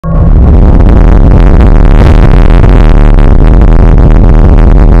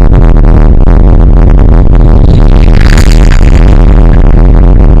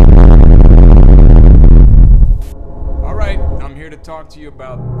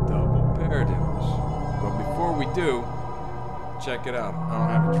double paradiddles. But before we do, check it out. I don't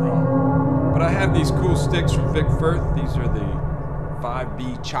have a drum, but I have these cool sticks from Vic Firth. These are the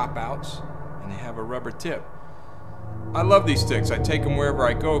 5B chop outs, and they have a rubber tip. I love these sticks. I take them wherever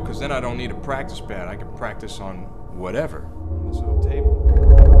I go because then I don't need a practice pad. I can practice on whatever on this little table.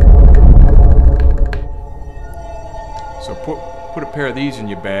 So put a pair of these in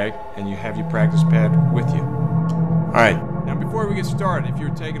your bag and you have your practice pad with you. Alright, now before we get started, if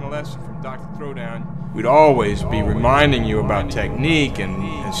you're taking a lesson from Dr. Throwdown, we'd always be reminding you about technique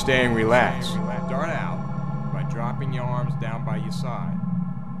and staying relaxed. Start out by dropping your arms down by your side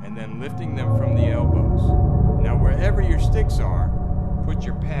and then lifting them from the elbows. Now wherever your sticks are, put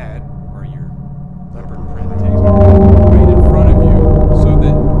your pad or your leopard print tape right in front of you so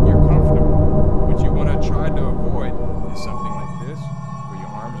that you're comfortable. What you want to try to avoid is something like this, where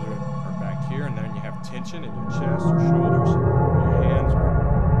your arms are back here and then you have tension in your chest or shoulders, or your hands or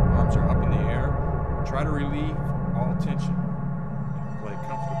arms are up in the air. Try to relieve all tension and play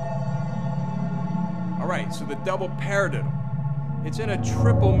comfortable. Alright, so the double paradiddle. It's in a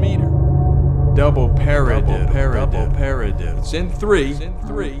triple meter. Double paradiddle. It's in three,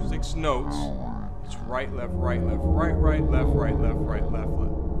 6 notes. It's right, left, right, left, right, right, left, right, left, right, left,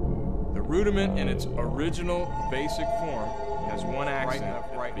 left. The rudiment in its original basic form has one accent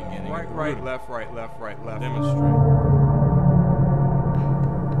right, beginning. Right, right, left, right, left, right, left. Demonstrate.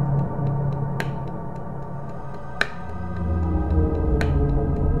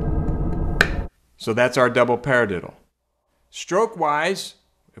 So that's our double paradiddle. Stroke-wise,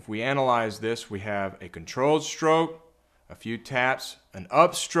 if we analyze this, we have a controlled stroke, a few taps, an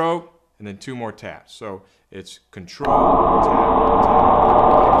up stroke, and then 2 more taps. So it's control, tap, up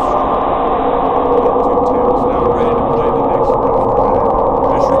stroke, and 2 taps. Now I'm ready to play the next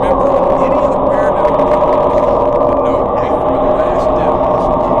note. Just remember, on any of the paradiddle, the note before the last diddle is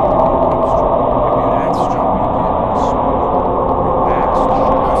called up stroke. Maybe an axe stroke, you get a smooth, relaxed up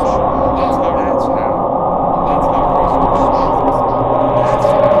stroke.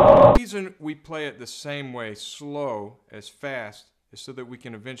 The reason we play it the same way, slow as fast, is so that we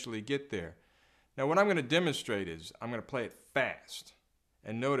can eventually get there. Now what I'm going to demonstrate is I'm going to play it fast.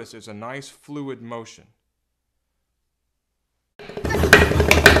 And notice it's a nice fluid motion.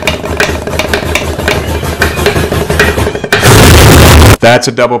 That's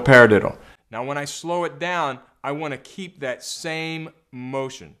a double paradiddle. Now when I slow it down, I want to keep that same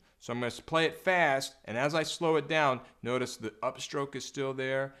motion. So I'm going to play it fast, and as I slow it down, notice the upstroke is still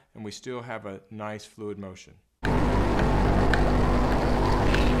there, and we still have a nice fluid motion.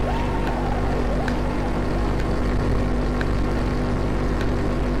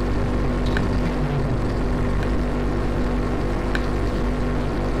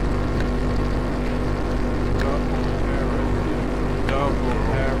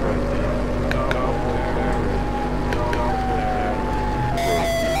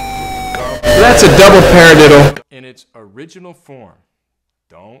 That's a double paradiddle in its original form.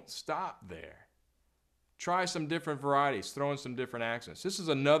 Don't stop there. Try some different varieties, throw in some different accents. This is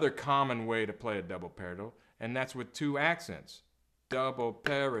another common way to play a double paradiddle, and that's with 2 accents. Double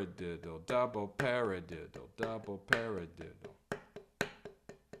paradiddle, double paradiddle, double paradiddle.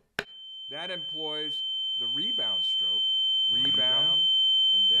 That employs the rebound stroke, rebound,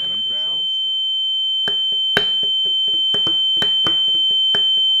 and then a control stroke.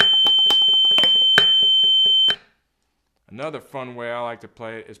 Another fun way I like to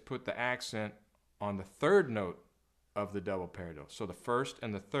play it is put the accent on the 3rd note of the double paradiddle. So the 1st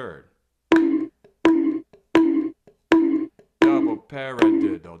and the 3rd. Double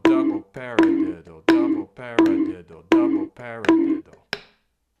paradiddle, double paradiddle, double paradiddle, double paradiddle.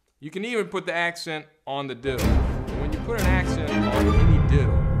 You can even put the accent on the diddle. When you put an accent on any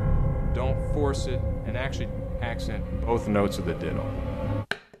diddle, don't force it and actually accent both notes of the diddle.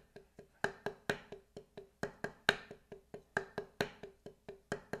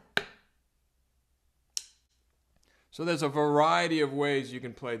 So there's a variety of ways you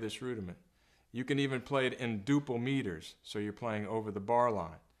can play this rudiment. You can even play it in duple meters, so you're playing over the bar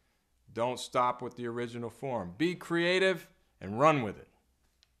line. Don't stop with the original form. Be creative and run with it.